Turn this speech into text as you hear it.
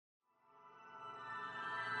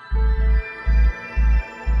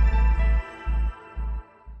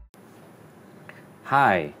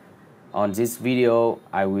Hi, on this video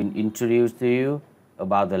I will introduce to you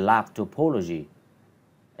about the lab topology.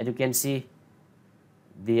 As you can see,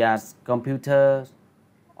 there are computers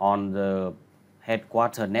on the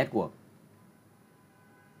headquarter network,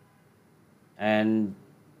 and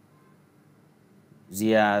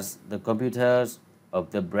there are the computers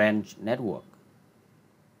of the branch network.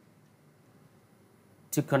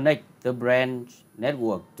 To connect the branch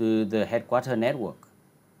network to the headquarter network,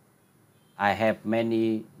 I have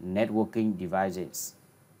many networking devices.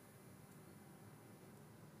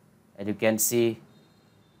 As you can see,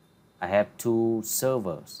 I have two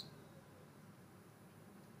servers.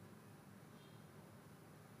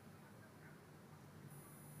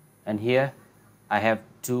 And here I have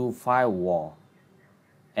two firewalls,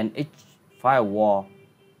 and each firewall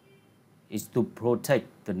is to protect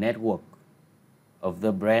the network of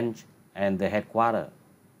the branch and the headquarters.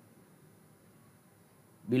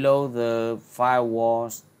 Below the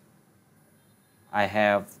firewalls, I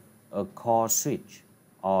have a core switch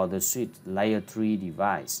or the switch layer 3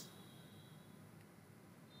 device.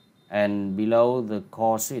 And below the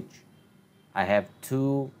core switch, I have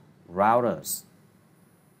two routers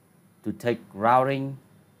to take routing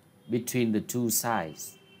between the two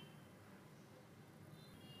sides.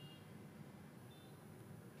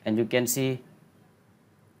 And you can see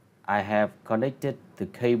I have connected the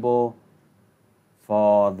cable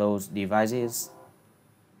for those devices.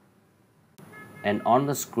 And on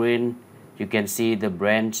the screen, you can see the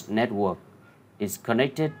branch network is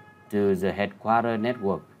connected to the headquarter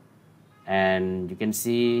network. And you can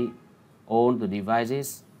see all the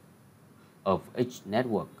devices of each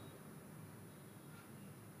network.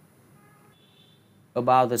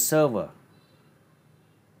 About the server,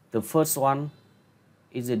 the first one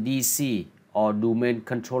is a DC or domain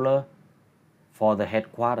controller for the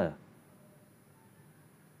headquarter.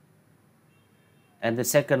 And the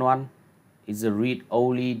second one is a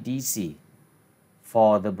read-only DC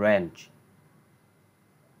for the branch.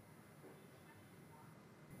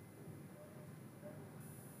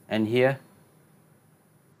 And here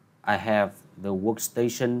I have the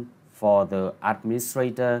workstation for the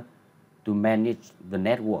administrator to manage the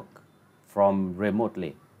network from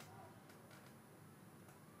remotely.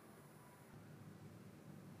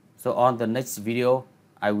 So on the next video,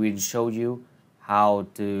 I will show you how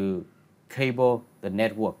to cable the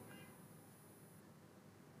network